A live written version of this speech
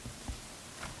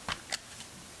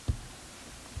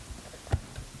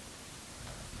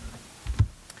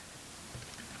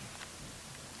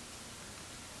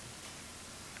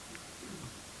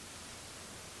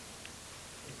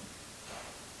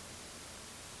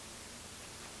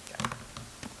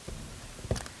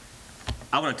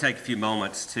I want to take a few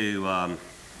moments to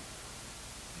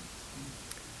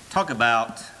talk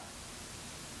about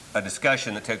a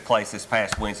discussion that took place this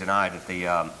past Wednesday night at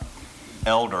the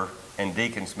elder and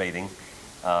deacons meeting.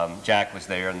 Jack was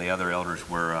there and the other elders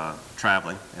were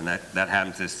traveling, and that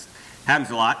happens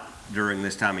a lot during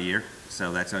this time of year,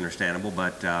 so that's understandable.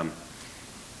 But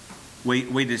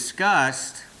we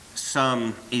discussed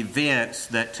some events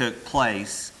that took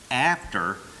place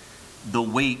after the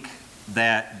week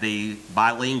that the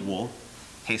bilingual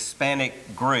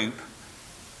Hispanic group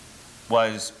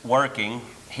was working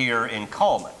here in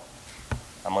Coleman.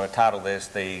 I'm going to title this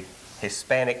the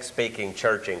Hispanic-Speaking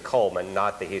Church in Coleman,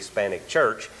 not the Hispanic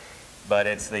Church, but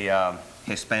it's the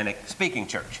Hispanic-Speaking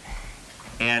Church.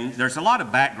 And there's a lot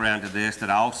of background to this that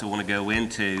I also want to go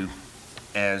into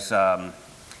as I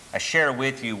share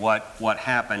with you what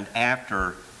happened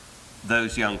after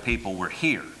those young people were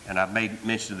here. And I've made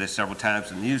mention of this several times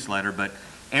in the newsletter, but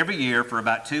every year for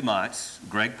about 2 months,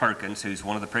 Greg Perkins, who's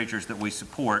one of the preachers that we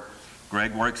support,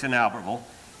 Greg works in Albertville,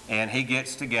 and he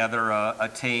gets together a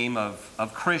team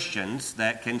of Christians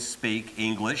that can speak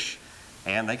English,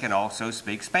 and they can also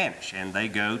speak Spanish. And they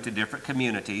go to different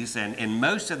communities, and in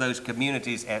most of those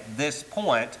communities at this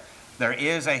point, there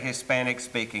is a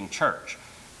Hispanic-speaking church.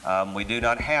 We do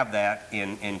not have that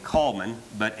in Coleman,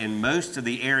 but in most of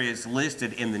the areas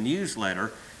listed in the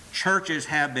newsletter, churches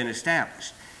have been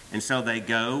established. And so they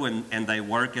go and they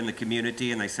work in the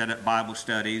community, and they set up Bible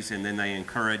studies, and then they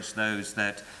encourage those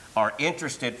that are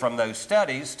interested from those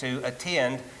studies to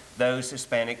attend those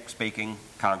Hispanic-speaking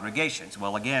congregations.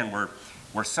 Well, again,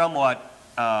 we're somewhat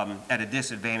at a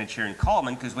disadvantage here in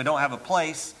Coleman because we don't have a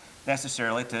place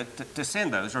necessarily to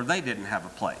send those, or they didn't have a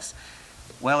place.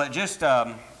 Well, it just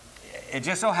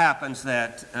so happens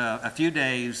that a few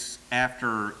days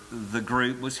after the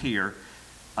group was here,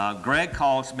 Greg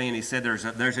calls me and he said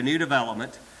there's a new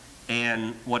development,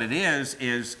 and what it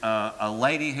is a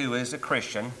lady who is a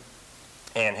Christian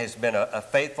and has been a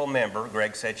faithful member.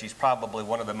 Greg said she's probably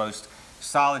one of the most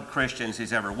solid Christians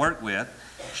he's ever worked with.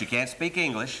 She can't speak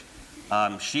English.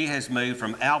 She has moved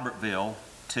from Albertville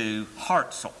to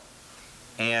Hartselle,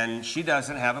 and she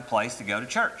doesn't have a place to go to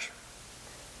church.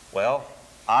 Well,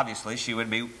 obviously she would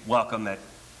be welcome at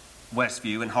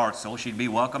Westview and Hartselle. She'd be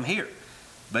welcome here,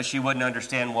 but she wouldn't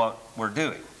understand what we're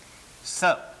doing.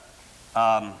 So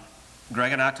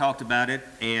Greg and I talked about it,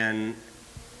 and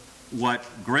what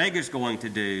Greg is going to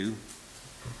do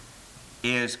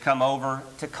is come over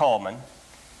to Coleman,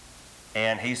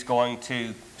 and he's going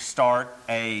to start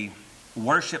a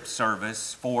worship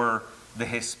service for the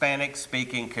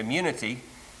Hispanic-speaking community,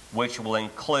 which will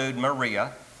include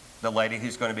Maria, the lady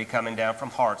who's going to be coming down from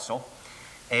Hartselle,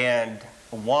 and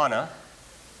Juana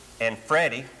and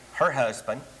Freddie, her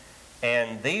husband,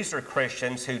 and these are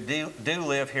Christians who do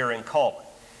live here in Coleman.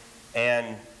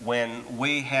 And when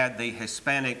we had the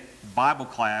Hispanic Bible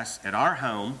class at our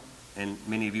home, and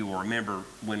many of you will remember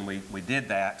when we did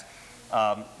that,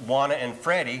 Juana and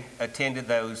Freddie attended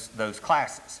those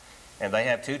classes, and they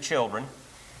have 2 children,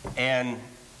 and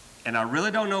I really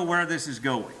don't know where this is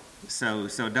going. So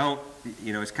don't,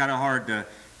 it's kind of hard to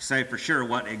say for sure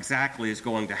what exactly is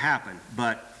going to happen.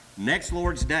 But next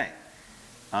Lord's Day,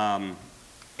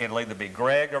 it'll either be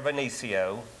Greg or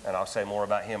Vinicio, and I'll say more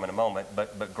about him in a moment,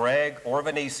 but Greg or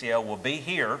Vinicio will be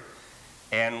here,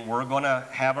 and we're going to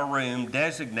have a room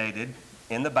designated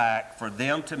in the back for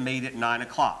them to meet at 9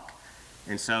 o'clock.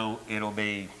 And so it'll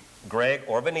be Greg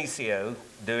or Vinicio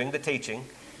doing the teaching.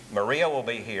 Maria will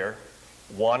be here,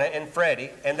 Juana and Freddie,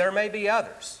 and there may be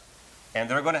others. And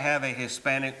they're going to have a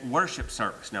Hispanic worship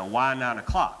service. Now, why 9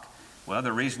 o'clock? Well,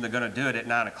 the reason they're going to do it at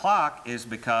 9 o'clock is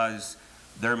because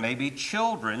there may be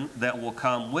children that will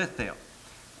come with them.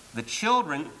 The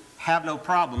children have no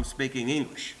problem speaking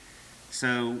English.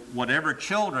 So whatever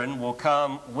children will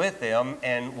come with them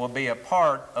and will be a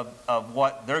part of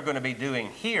what they're going to be doing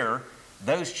here,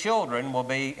 those children will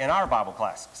be in our Bible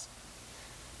classes.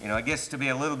 It gets to be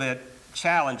a little bit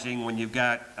challenging when you've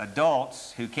got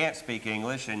adults who can't speak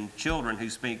English and children who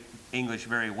speak English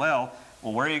very well.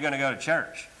 Well, where are you going to go to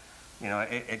church?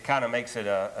 It kind of makes it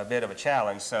a bit of a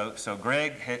challenge. So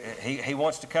Greg, he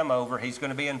wants to come over. He's going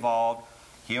to be involved.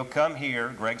 He'll come here.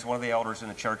 Greg's one of the elders in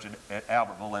the church at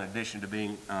Albertville, in addition to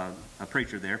being a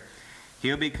preacher there.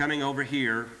 He'll be coming over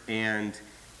here, and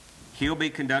he'll be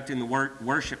conducting the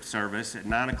worship service at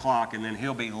 9 o'clock, and then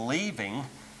he'll be leaving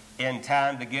in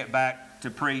time to get back to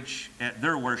preach at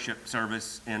their worship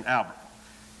service in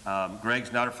Albertville.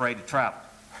 Greg's not afraid to travel.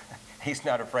 He's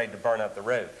not afraid to burn up the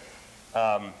road.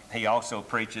 He also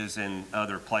preaches in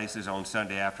other places on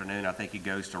Sunday afternoon. I think he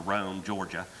goes to Rome,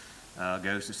 Georgia,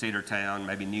 goes to Cedartown,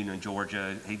 maybe Newnan,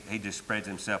 Georgia. He just spreads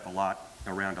himself a lot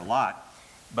around a lot.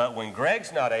 But when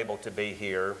Greg's not able to be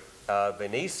here,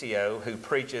 Vinicio, who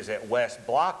preaches at West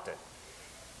Blockton,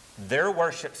 their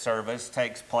worship service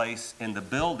takes place in the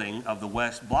building of the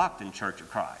West Blockton Church of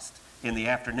Christ in the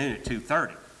afternoon at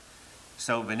 2:30.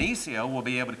 So Vinicio will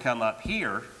be able to come up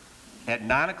here at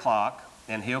 9 o'clock,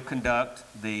 and he'll conduct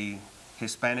the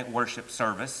Hispanic worship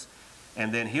service,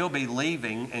 and then he'll be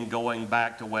leaving and going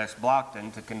back to West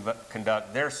Blockton to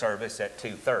conduct their service at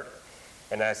 2:30.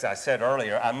 And as I said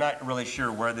earlier, I'm not really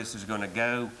sure where this is going to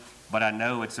go, but I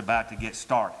know it's about to get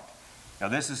started. Now,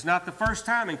 this is not the first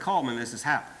time in Coleman this has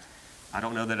happened. I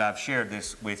don't know that I've shared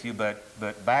this with you,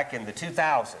 but back in the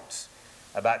 2000s,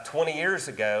 about 20 years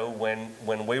ago,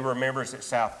 when we were members at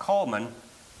South Coleman,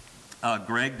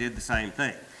 Greg did the same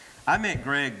thing. I met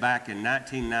Greg back in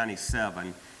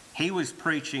 1997. He was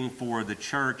preaching for the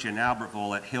church in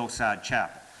Albertville at Hillside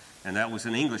Chapel, and that was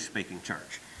an English-speaking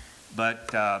church.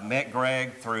 But met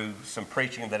Greg through some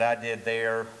preaching that I did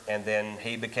there, and then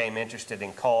he became interested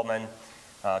in Coleman,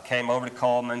 came over to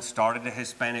Coleman, started a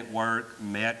Hispanic work,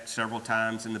 met several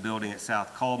times in the building at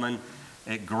South Coleman.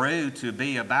 It grew to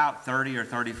be about 30 or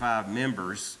 35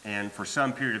 members, and for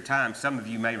some period of time, some of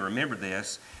you may remember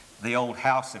this, the old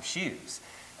House of Shoes.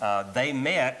 They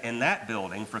met in that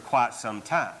building for quite some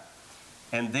time.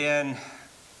 And then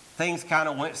things kind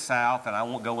of went south, and I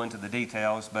won't go into the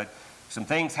details, but some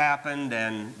things happened,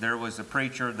 and there was a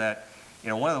preacher that,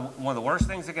 one of the worst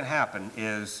things that can happen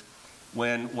is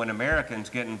when Americans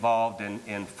get involved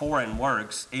in foreign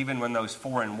works, even when those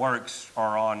foreign works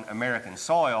are on American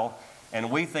soil, and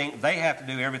we think they have to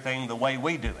do everything the way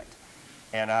we do it.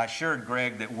 And I assured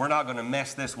Greg that we're not going to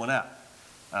mess this one up.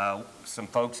 Some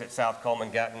folks at South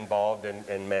Coleman got involved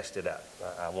and messed it up.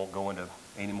 I won't go into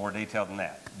any more detail than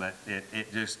that, but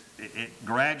it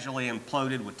gradually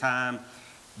imploded with time.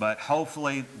 But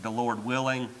hopefully, the Lord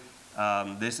willing,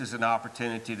 this is an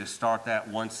opportunity to start that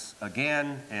once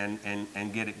again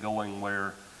and get it going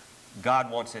where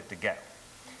God wants it to go.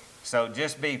 So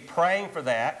just be praying for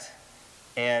that,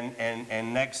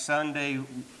 and next Sunday,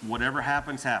 whatever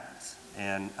happens, happens.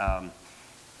 And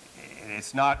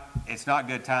it's not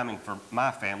good timing for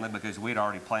my family because we'd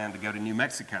already planned to go to New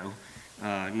Mexico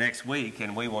next week,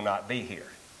 and we will not be here.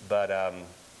 But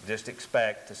just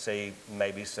expect to see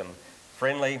maybe some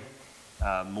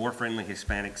more friendly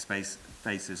Hispanic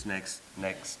faces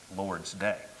next Lord's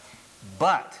Day.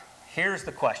 But here's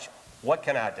the question. What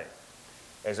can I do?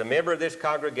 As a member of this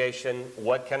congregation,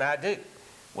 what can I do?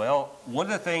 Well, one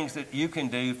of the things that you can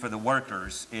do for the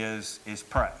workers is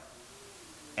pray.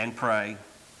 And pray,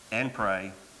 and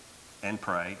pray, and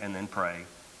pray, and then pray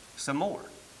some more.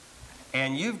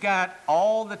 And you've got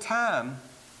all the time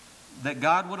that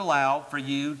God would allow for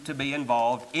you to be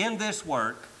involved in this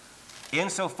work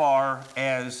insofar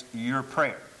as your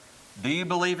prayer. Do you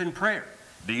believe in prayer?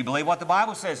 Do you believe what the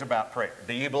Bible says about prayer?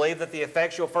 Do you believe that the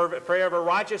effectual fervent prayer of a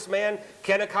righteous man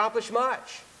can accomplish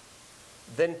much?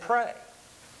 Then pray.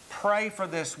 Pray for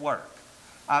this work.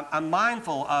 I'm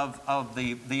mindful of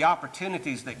the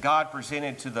opportunities that God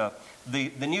presented to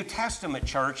the New Testament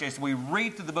church as we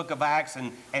read through the book of Acts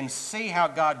and see how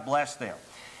God blessed them.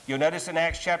 You'll notice in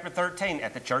Acts chapter 13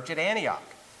 at the church at Antioch,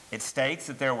 it states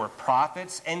that there were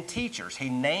prophets and teachers. He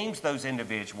names those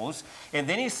individuals. And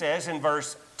then he says in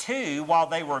verse 2, while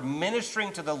they were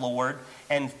ministering to the Lord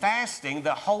and fasting,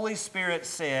 the Holy Spirit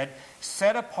said,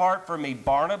 "Set apart for me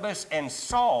Barnabas and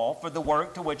Saul for the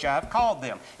work to which I have called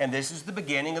them." And this is the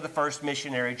beginning of the first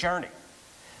missionary journey.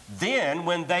 Then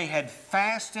when they had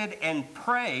fasted and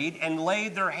prayed and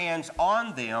laid their hands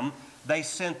on them, they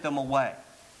sent them away.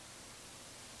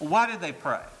 Why did they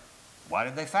pray? Why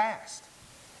did they fast?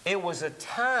 It was a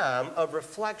time of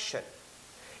reflection.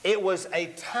 It was a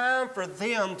time for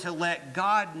them to let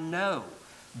God know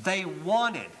they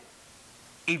wanted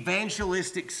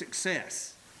evangelistic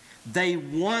success. They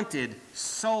wanted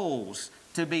souls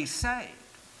to be saved.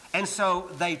 And so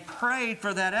they prayed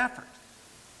for that effort.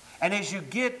 And as you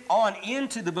get on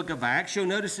into the book of Acts, you'll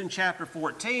notice in chapter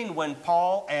 14 when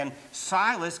Paul and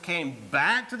Silas came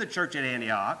back to the church at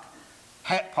Antioch,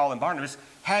 Paul and Barnabas,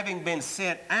 having been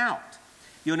sent out.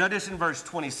 You'll notice in verse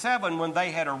 27, when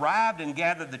they had arrived and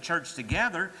gathered the church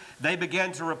together, they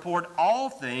began to report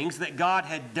all things that God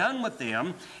had done with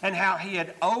them and how he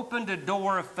had opened a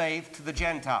door of faith to the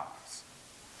Gentiles.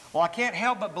 Well, I can't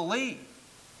help but believe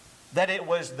that it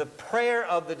was the prayer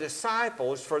of the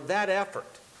disciples for that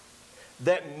effort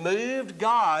that moved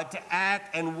God to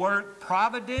act and work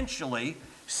providentially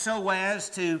so as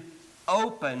to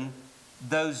open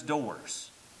those doors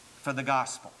for the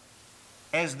gospel.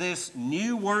 As this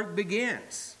new work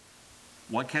begins,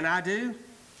 what can I do?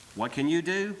 What can you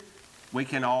do? We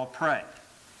can all pray.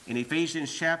 In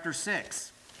Ephesians chapter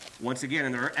 6, once again,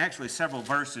 and there are actually several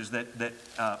verses that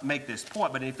make this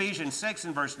point, but in Ephesians 6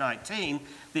 and verse 19,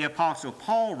 the Apostle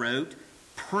Paul wrote,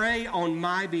 "Pray on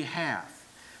my behalf,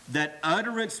 that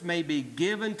utterance may be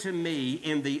given to me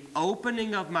in the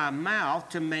opening of my mouth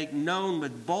to make known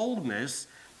with boldness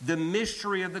the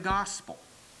mystery of the gospel."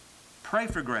 Pray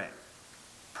for Greg.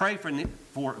 Pray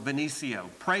for Vinicio.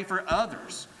 Pray for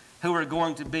others who are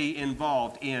going to be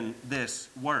involved in this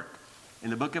work. In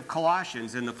the book of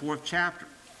Colossians, in the 4th chapter,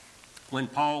 when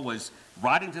Paul was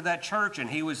writing to that church and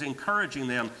he was encouraging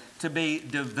them to be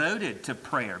devoted to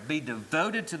prayer, be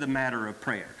devoted to the matter of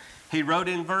prayer, he wrote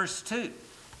in verse 2,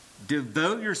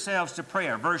 "Devote yourselves to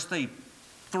prayer." Verse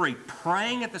 3,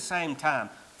 "Praying at the same time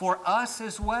for us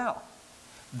as well,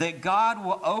 that God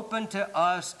will open to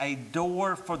us a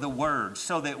door for the word,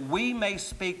 so that we may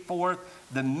speak forth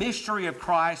the mystery of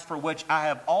Christ, for which I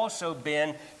have also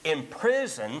been in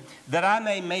prison, that I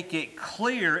may make it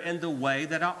clear in the way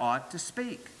that I ought to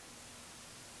speak."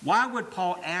 Why would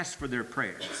Paul ask for their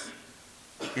prayers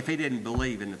if he didn't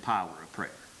believe in the power of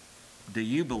prayer? Do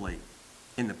you believe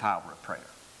in the power of prayer?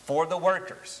 For the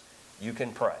workers, you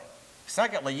can pray.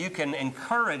 Secondly, you can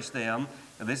encourage them.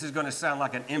 This is going to sound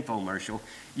like an infomercial.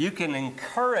 You can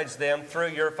encourage them through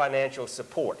your financial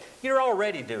support. You're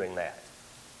already doing that.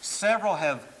 Several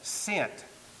have sent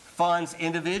funds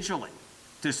individually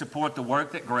to support the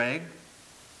work that Greg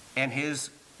and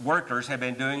his workers have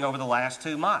been doing over the last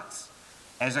 2 months.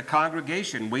 As a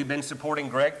congregation, we've been supporting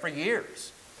Greg for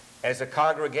years. As a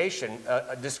congregation,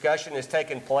 a discussion has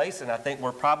taken place, and I think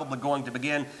we're probably going to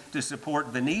begin to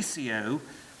support Vinicio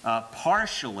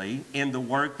partially in the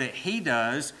work that he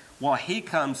does while he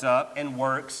comes up and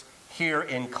works here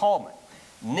in Coleman.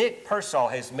 Nick Pearsall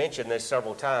has mentioned this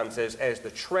several times as the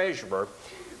treasurer.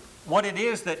 What it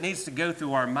is that needs to go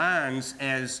through our minds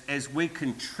as we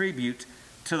contribute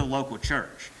to the local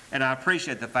church. And I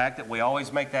appreciate the fact that we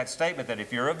always make that statement that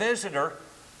if you're a visitor,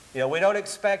 we don't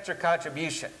expect your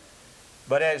contribution.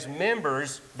 But as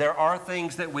members, there are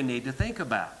things that we need to think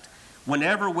about.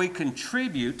 Whenever we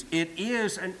contribute, it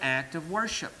is an act of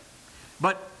worship.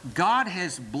 But God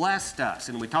has blessed us,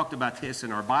 and we talked about this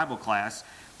in our Bible class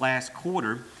last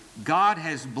quarter. God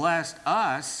has blessed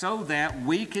us so that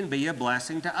we can be a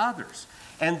blessing to others.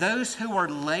 And those who are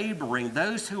laboring,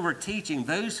 those who are teaching,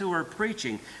 those who are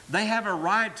preaching, they have a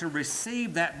right to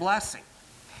receive that blessing.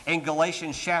 In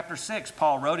Galatians chapter 6,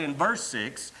 Paul wrote in verse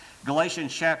 6,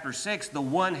 Galatians chapter 6, "The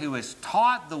one who is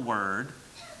taught the word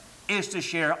is to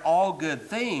share all good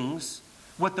things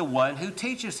with the one who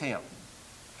teaches him."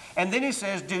 And then he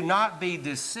says, "Do not be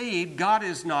deceived. God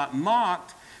is not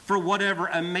mocked. For whatever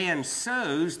a man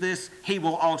sows, this he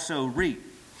will also reap.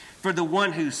 For the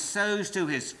one who sows to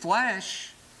his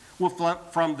flesh will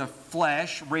from the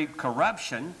flesh reap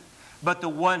corruption, but the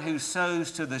one who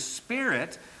sows to the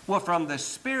Spirit will from the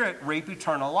Spirit reap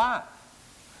eternal life."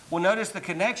 Well, notice the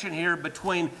connection here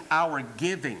between our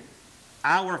giving,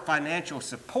 our financial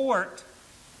support,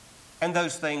 and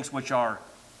those things which are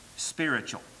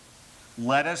spiritual.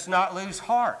 "Let us not lose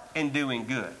heart in doing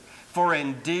good, for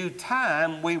in due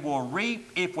time we will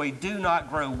reap if we do not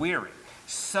grow weary.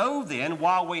 So then,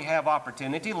 while we have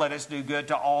opportunity, let us do good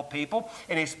to all people,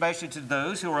 and especially to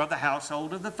those who are of the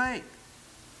household of the faith."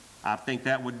 I think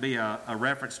that would be a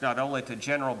reference not only to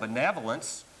general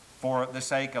benevolence for the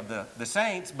sake of the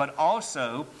saints, but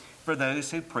also for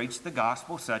those who preach the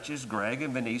gospel, such as Greg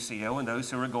and Vinicio and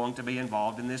those who are going to be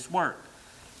involved in this work.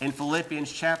 In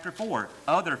Philippians chapter 4,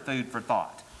 other food for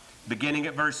thought. Beginning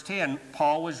at verse 10,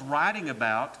 Paul was writing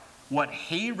about what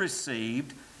he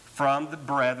received from the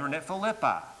brethren at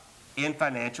Philippi in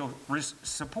financial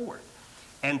support.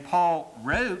 And Paul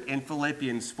wrote in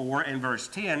Philippians 4 and verse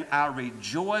 10, "I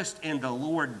rejoiced in the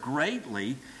Lord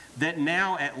greatly that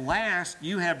now at last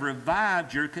you have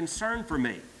revived your concern for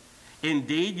me.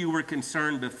 Indeed, you were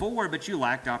concerned before, but you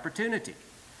lacked opportunity.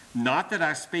 Not that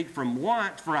I speak from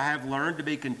want, for I have learned to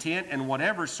be content in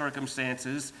whatever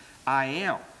circumstances I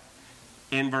am."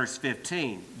 In verse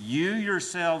 15, "You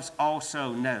yourselves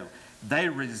also know they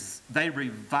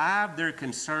revived their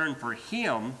concern for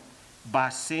him by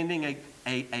sending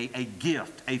a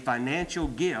gift, a financial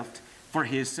gift for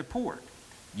his support.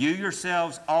 You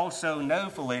yourselves also know,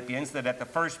 Philippians, that at the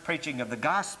first preaching of the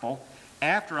gospel,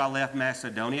 after I left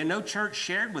Macedonia, no church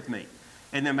shared with me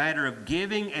in the matter of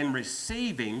giving and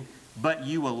receiving, but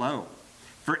you alone.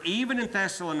 For even in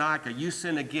Thessalonica, you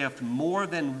sent a gift more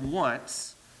than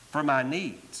once for my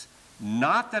needs.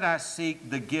 Not that I seek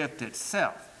the gift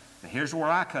itself." Now here's where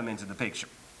I come into the picture.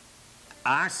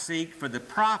 "I seek for the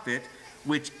profit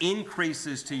which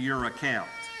increases to your account."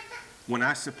 When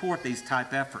I support these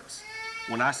type efforts,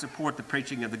 when I support the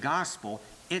preaching of the gospel,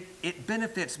 it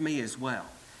benefits me as well.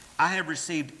 I have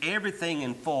received everything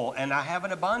in full, and I have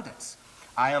an abundance.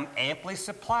 I am amply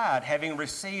supplied, having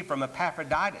received from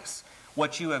Epaphroditus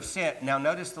what you have sent. Now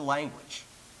notice the language.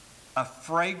 A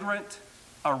fragrant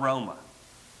aroma,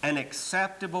 an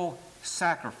acceptable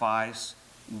sacrifice,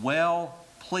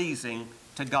 well-pleasing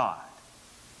to God.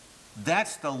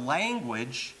 That's the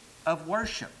language of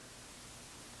worship.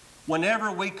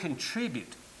 Whenever we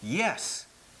contribute, yes,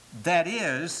 that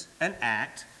is an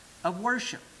act of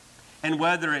worship. And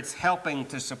whether it's helping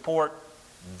to support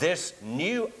this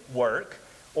new work,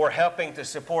 or helping to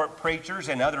support preachers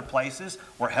in other places,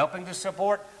 or helping to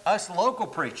support us local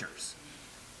preachers,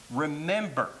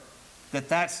 remember that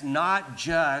that's not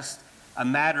just a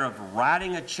matter of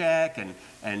writing a check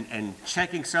and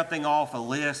checking something off a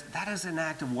list. That is an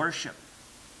act of worship.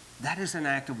 That is an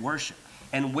act of worship.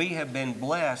 And we have been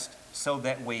blessed so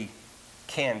that we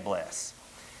can bless.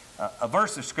 A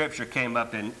verse of Scripture came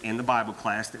up in the Bible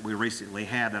class that we recently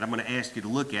had that I'm going to ask you to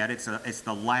look at. It's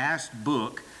the last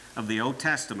book of the Old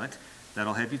Testament.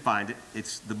 That'll help you find it.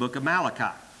 It's the book of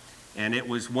Malachi. And it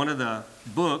was one of the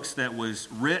books that was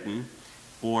written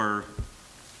or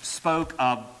spoke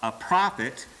of a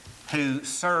prophet who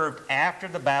served after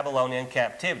the Babylonian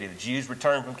captivity. The Jews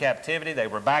returned from captivity. They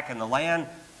were back in the land,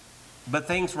 but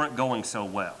things weren't going so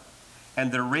well.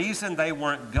 And the reason they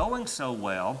weren't going so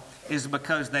well is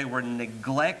because they were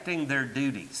neglecting their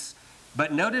duties.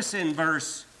 But notice in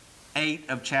verse 8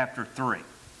 of chapter 3,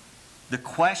 the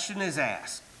question is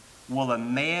asked, will a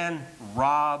man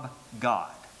rob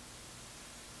God?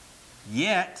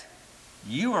 Yet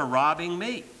you are robbing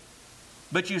me.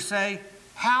 But you say,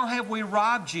 how have we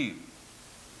robbed you?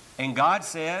 And God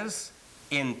says,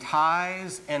 in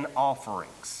tithes and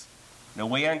offerings. Now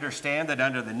we understand that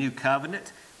under the new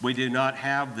covenant, we do not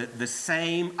have the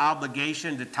same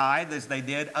obligation to tithe as they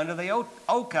did under the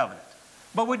old covenant.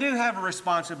 But we do have a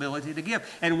responsibility to give.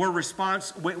 And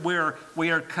we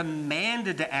are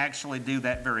commanded to actually do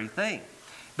that very thing.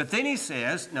 But then he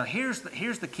says, now here's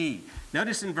the key.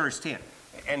 Notice in verse 10.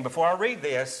 And before I read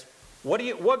this,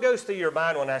 what goes through your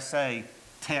mind when I say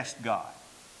test God?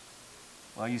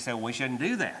 Well, you say, well, we shouldn't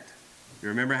do that. You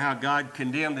remember how God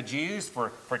condemned the Jews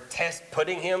for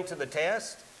putting him to the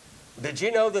test? Did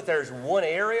you know that there's one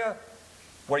area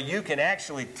where you can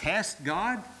actually test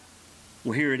God?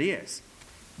 Well, here it is.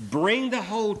 Bring the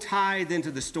whole tithe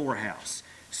into the storehouse,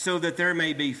 so that there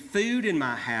may be food in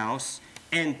my house,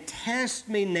 and test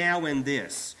me now in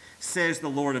this, says the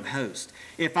Lord of hosts,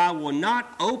 if I will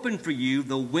not open for you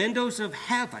the windows of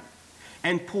heaven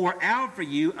and pour out for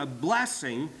you a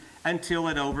blessing until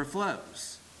it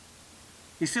overflows.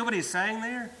 You see what he's saying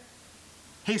there?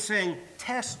 He's saying,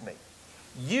 test me.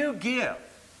 You give.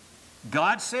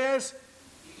 God says,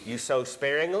 you sow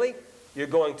sparingly, you're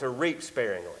going to reap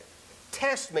sparingly.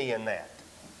 Test me in that.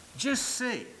 Just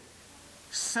see.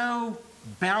 Sow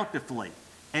bountifully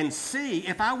and see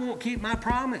if I won't keep my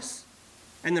promise.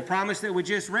 And the promise that we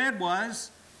just read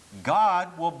was,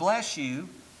 God will bless you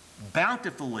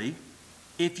bountifully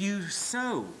if you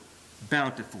sow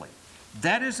bountifully.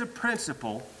 That is a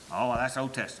principle. Oh, that's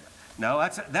Old Testament. No,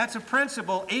 that's a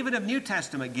principle even of New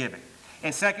Testament giving.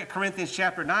 In 2 Corinthians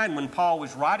chapter 9, when Paul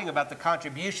was writing about the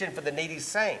contribution for the needy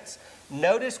saints,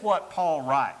 notice what Paul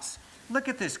writes. Look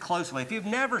at this closely. If you've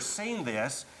never seen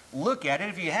this, look at it.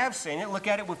 If you have seen it, look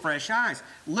at it with fresh eyes.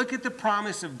 Look at the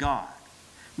promise of God.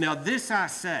 Now this I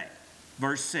say,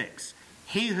 verse 6,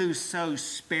 he who sows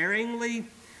sparingly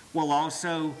will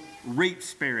also reap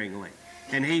sparingly,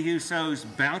 and he who sows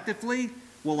bountifully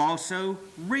will also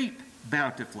reap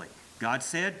bountifully. God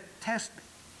said, test me.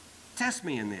 Test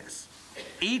me in this.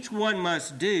 Each one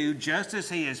must do just as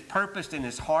he has purposed in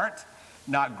his heart,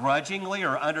 not grudgingly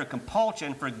or under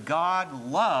compulsion, for God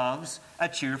loves a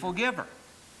cheerful giver.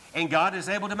 And God is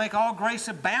able to make all grace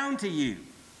abound to you,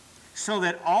 so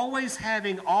that always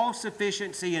having all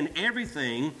sufficiency in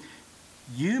everything,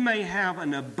 you may have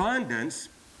an abundance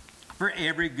for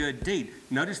every good deed.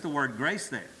 Notice the word grace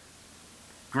there.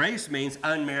 Grace means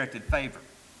unmerited favor.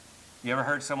 You ever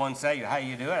heard someone say, how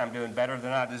you doing? I'm doing better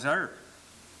than I deserve.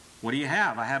 What do you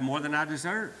have? I have more than I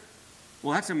deserve.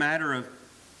 Well, that's a matter of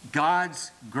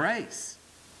God's grace.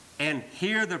 And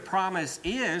here the promise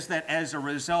is that as a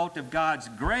result of God's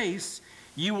grace,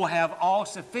 you will have all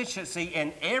sufficiency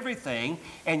in everything,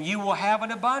 and you will have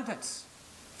an abundance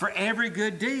for every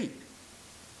good deed,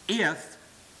 if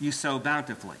you sow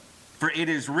bountifully. For it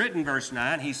is written, verse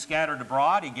 9, he scattered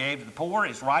abroad, he gave to the poor,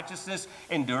 his righteousness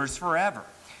endures forever.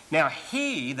 Now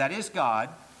he, that is God,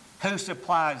 who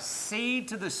supplies seed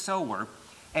to the sower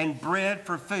and bread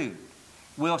for food,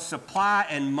 will supply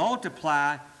and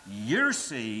multiply your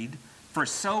seed for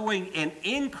sowing and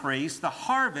increase the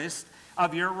harvest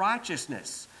of your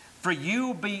righteousness. For you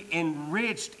will be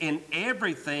enriched in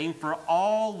everything for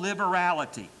all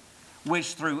liberality,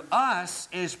 which through us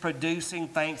is producing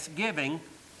thanksgiving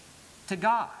to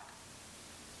God.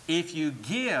 If you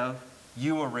give,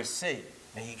 you will receive.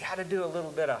 Now you got to do a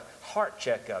little bit of heart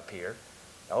checkup here.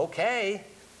 Okay,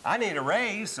 I need a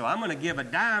raise, so I'm going to give a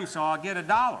dime so I'll get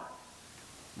 $1.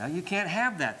 Now you can't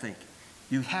have that thinking.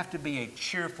 You have to be a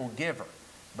cheerful giver.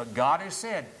 But God has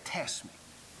said, test me,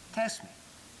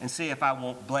 and see if I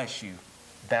won't bless you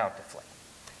bountifully.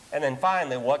 And then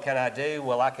finally, what can I do?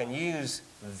 Well, I can use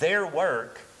their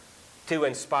work to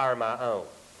inspire my own.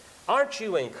 Aren't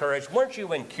you encouraged? Weren't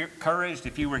you encouraged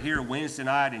if you were here Wednesday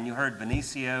night and you heard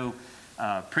Benicio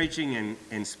preaching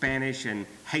in Spanish and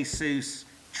Jesus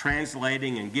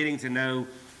translating and getting to know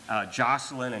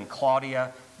Jocelyn and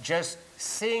Claudia, just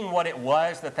seeing what it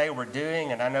was that they were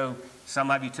doing? And I know some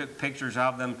of you took pictures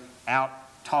of them out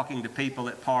talking to people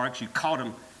at parks. You caught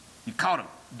them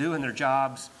doing their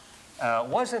jobs.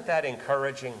 Wasn't that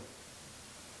encouraging?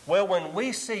 Well, when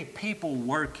we see people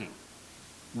working,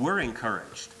 we're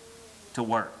encouraged to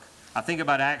work. I think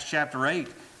about Acts chapter 8,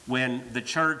 when the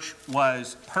church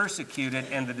was persecuted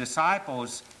and the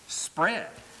disciples spread.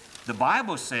 The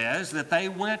Bible says that they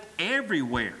went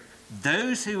everywhere.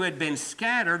 Those who had been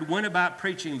scattered went about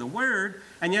preaching the word,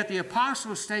 and yet the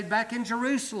apostles stayed back in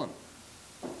Jerusalem.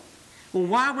 Well,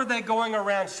 why were they going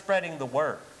around spreading the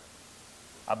word?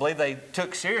 I believe they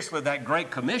took seriously that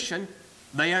Great Commission.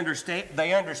 They understood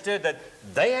that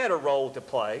they had a role to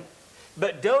play.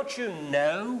 But don't you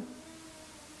know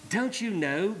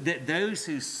that those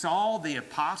who saw the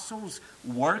apostles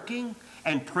working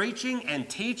and preaching and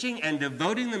teaching and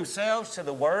devoting themselves to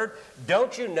the word,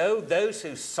 don't you know those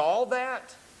who saw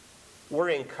that were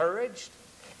encouraged?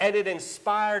 And it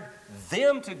inspired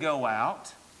them to go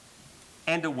out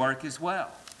and to work as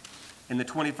well. In the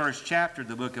 21st chapter of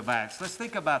the book of Acts, let's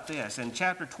think about this. In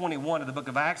chapter 21 of the book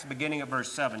of Acts, beginning at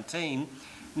verse 17,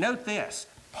 note this.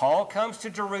 Paul comes to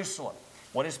Jerusalem.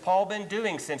 What has Paul been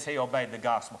doing since he obeyed the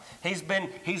gospel? He's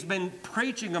been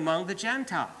preaching among the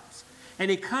Gentiles.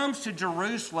 And he comes to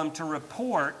Jerusalem to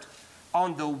report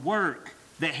on the work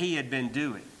that he had been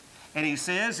doing. And he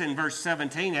says in verse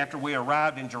 17, after we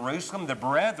arrived in Jerusalem, the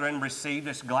brethren received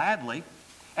us gladly.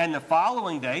 And the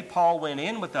following day, Paul went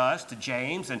in with us to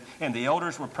James, and the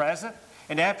elders were present.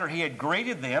 And after he had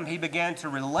greeted them, he began to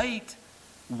relate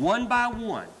one by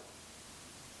one,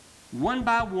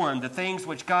 the things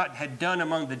which God had done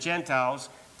among the Gentiles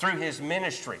through his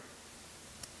ministry.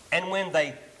 And when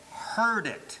they heard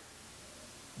it,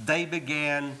 they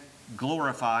began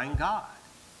glorifying God.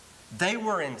 They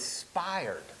were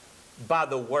inspired by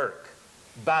the work,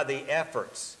 by the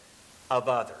efforts of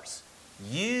others.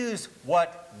 Use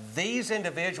what these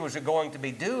individuals are going to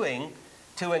be doing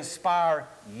to inspire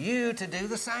you to do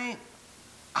the same.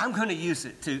 I'm going to use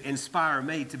it to inspire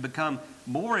me to become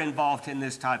more involved in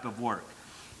this type of work.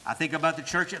 I think about the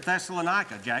church at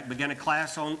Thessalonica. Jack began a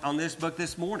class on this book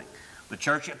this morning. The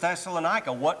church at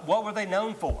Thessalonica, what were they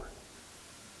known for?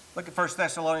 Look at 1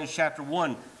 Thessalonians chapter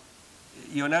 1.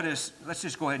 You'll notice, let's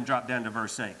just go ahead and drop down to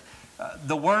verse 8.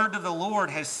 The word of the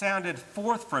Lord has sounded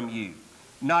forth from you,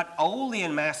 not only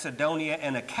in Macedonia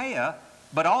and Achaia,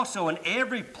 but also in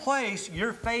every place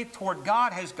your faith toward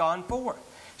God has gone forth,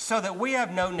 so that we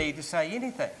have no need to say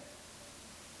anything.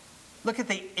 Look at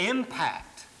the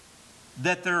impact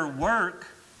that their work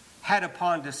had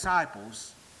upon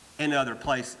disciples in other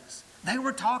places. They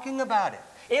were talking about it.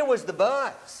 It was the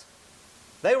buzz.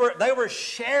 They were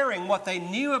sharing what they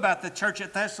knew about the church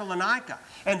at Thessalonica,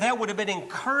 and that would have been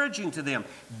encouraging to them.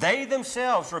 They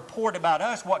themselves report about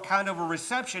us what kind of a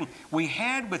reception we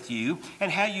had with you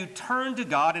and how you turned to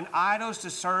God and idols to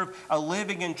serve a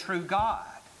living and true God.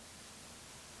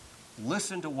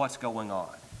 Listen to what's going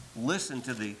on. Listen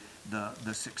to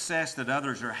the success that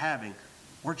others are having,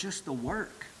 or just the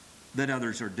work that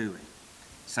others are doing.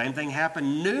 Same thing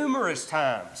happened numerous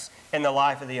times in the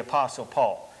life of the Apostle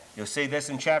Paul. You'll see this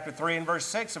in chapter 3 and verse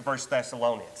 6 of 1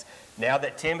 Thessalonians. Now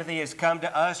that Timothy has come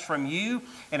to us from you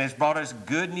and has brought us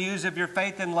good news of your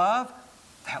faith and love,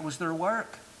 that was their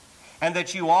work. And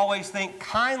that you always think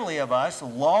kindly of us,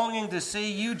 longing to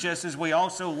see you just as we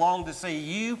also long to see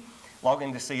you,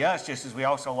 longing to see us just as we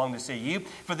also long to see you.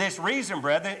 For this reason,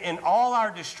 brethren, in all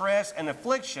our distress and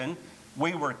affliction,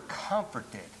 we were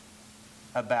comforted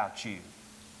about you.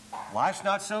 Life's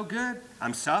not so good.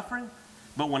 I'm suffering.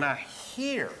 But when I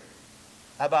hear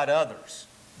about others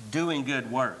doing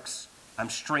good works, I'm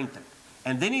strengthened.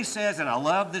 And then he says, and I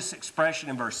love this expression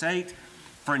in verse 8,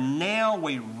 for now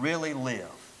we really live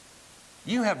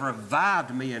You have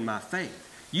revived me in my faith.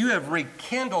 You have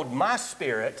rekindled my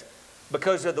spirit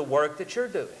because of the work that you're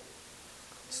doing.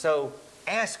 So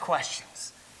ask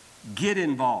questions, get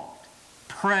involved,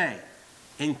 pray,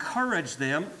 encourage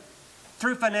them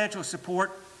through financial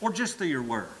support or just through your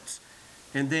words.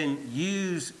 And then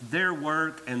use their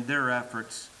work and their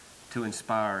efforts to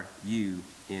inspire you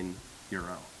in your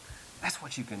own. That's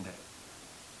what you can do.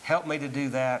 Help me to do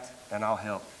that, and I'll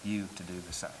help you to do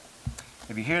the same.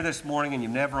 If you're here this morning and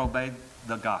you've never obeyed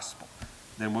the gospel,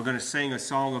 then we're going to sing a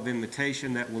song of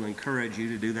invitation that will encourage you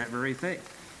to do that very thing.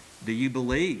 Do you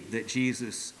believe that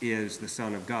Jesus is the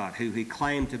Son of God, who he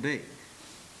claimed to be?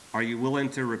 Are you willing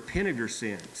to repent of your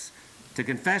sins, to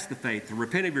confess the faith, to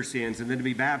repent of your sins, and then to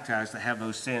be baptized to have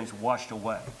those sins washed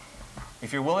away?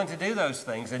 If you're willing to do those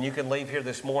things, then you can leave here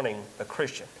this morning a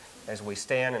Christian as we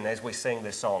stand and as we sing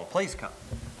this song. Please come.